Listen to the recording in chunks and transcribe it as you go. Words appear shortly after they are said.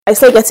I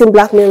started getting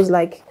blackmails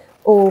like,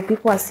 oh,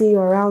 people are seeing you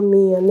around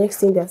me, and next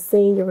thing they're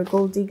saying you're a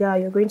gold digger,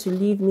 you're going to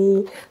leave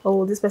me.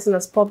 Oh, this person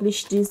has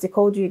published this, they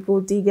called you a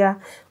gold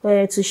digger.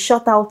 To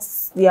shut out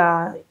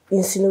their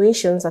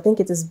insinuations, I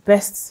think it is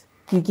best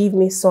you give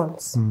me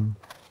sons.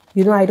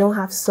 You know, I don't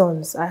have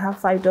sons. I have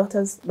 5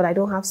 daughters, but I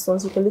don't have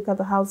sons. You can look at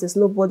the house, there's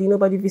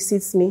nobody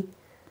visits me.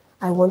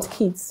 I want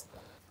kids.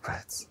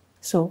 Right.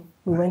 So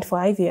we went for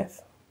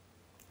IVF.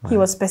 He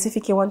was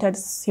specific, he wanted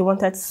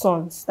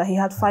sons, that he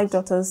had 5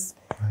 daughters,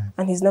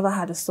 and he's never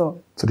had a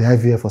son. So the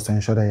IVF was to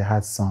ensure that you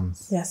had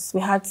sons? Yes, we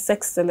had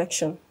sex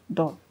selection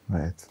done.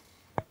 Right.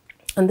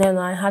 And then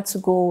I had to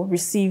go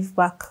receive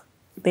back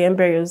the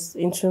embryos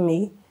into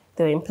me.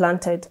 They were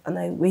implanted, and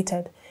I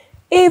waited.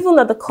 Even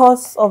at the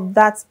cost of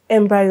that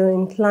embryo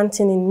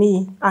implanting in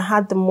me, I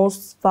had the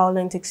most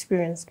violent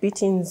experience,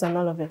 beatings and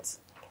all of it.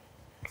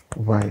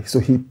 Right. So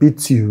he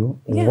beat you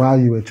while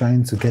you were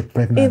trying to get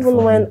pregnant. Even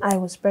when I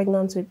was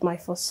pregnant with my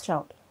first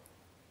child.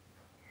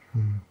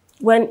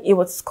 When it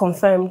was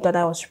confirmed that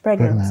I was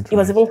pregnant, it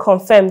was even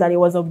confirmed that it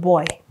was a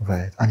boy.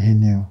 Right. And he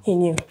knew. He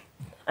knew.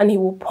 And he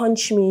will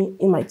punch me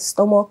in my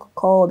stomach,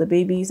 call the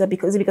baby. Is it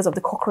because of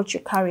the cockroach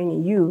you're carrying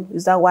in you?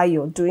 Is that why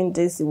you're doing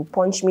this? He will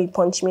punch me,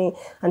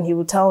 and he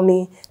will tell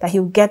me that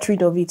he'll get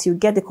rid of it. He'll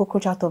get the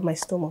cockroach out of my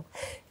stomach.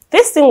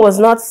 This thing was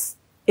not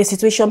a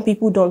situation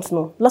people don't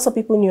know. Lots of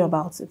people knew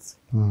about it.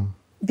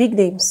 Big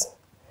names.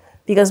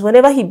 Because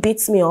whenever he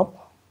beats me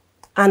up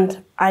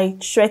and I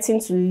threaten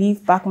to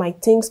leave back my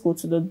things, go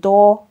to the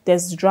door,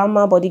 there's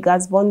drama,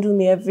 bodyguards bundle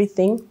me,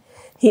 everything.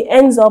 He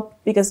ends up,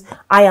 because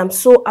I am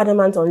so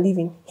adamant on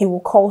leaving, he will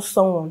call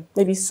someone,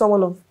 maybe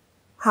someone of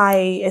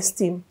high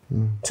esteem,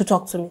 to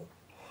talk to me.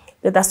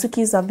 The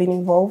Dasukis have been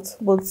involved.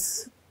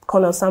 Both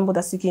Colonel Sambo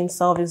Dasuki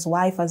himself, his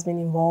wife, has been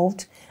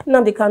involved.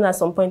 Nnamdi Kanu at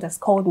some point has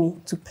called me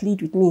to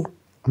plead with me.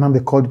 And they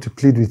called you to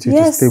plead with you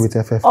to stay with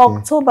FFK?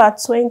 October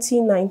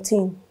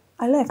 2019,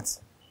 I left.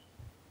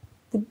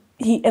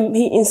 He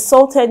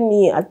insulted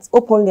me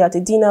openly at a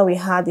dinner we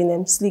had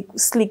in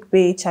Slick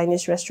Bay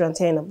Chinese restaurant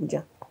here in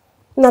Abuja.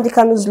 Nnamdi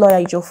Kanu's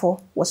lawyer,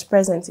 Ijofo, was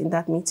present in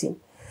that meeting.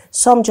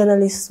 Some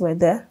journalists were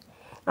there,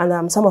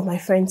 and some of my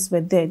friends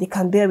were there. They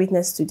can bear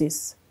witness to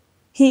this.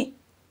 He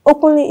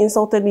openly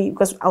insulted me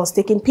because I was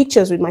taking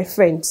pictures with my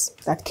friends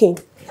that came,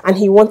 and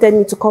he wanted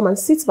me to come and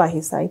sit by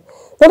his side.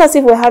 Not as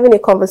if we're having a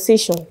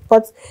conversation,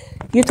 but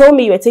you told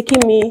me you were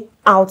taking me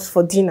out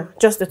for dinner,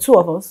 just the 2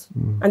 of us.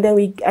 And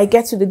then I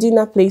get to the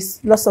dinner place,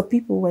 lots of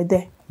people were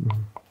there.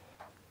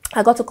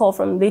 I got a call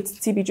from late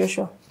TB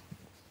Joshua.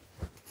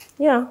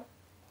 Yeah,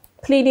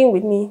 pleading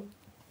with me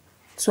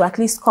to at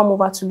least come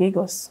over to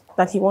Lagos,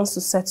 that he wants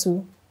to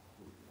settle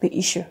the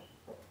issue.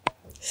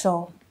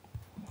 So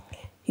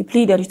he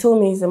pleaded, he told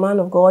me he's a man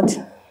of God.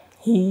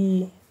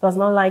 He does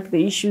not like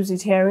the issues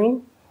he's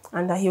hearing,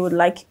 and that he would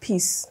like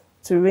peace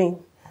to reign.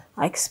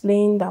 I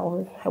explained that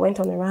I went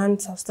on a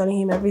rant. I was telling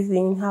him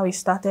everything, how he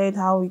started,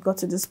 how we got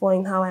to this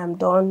point, how I am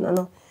done.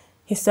 And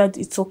he said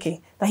it's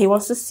okay, that he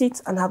wants to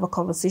sit and have a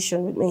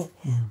conversation with me.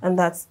 And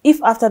that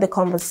if after the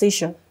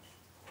conversation,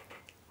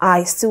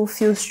 I still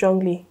feel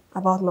strongly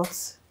about not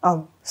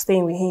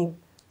staying with him,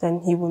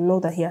 then he will know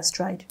that he has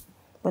tried.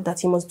 But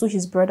that he must do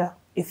his brother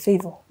a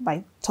favor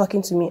by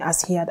talking to me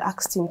as he had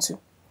asked him to.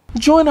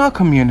 Join our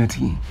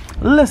community.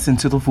 Listen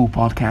to the full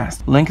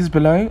podcast. Link is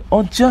below,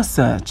 or just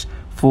search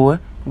for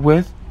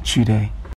With Chude.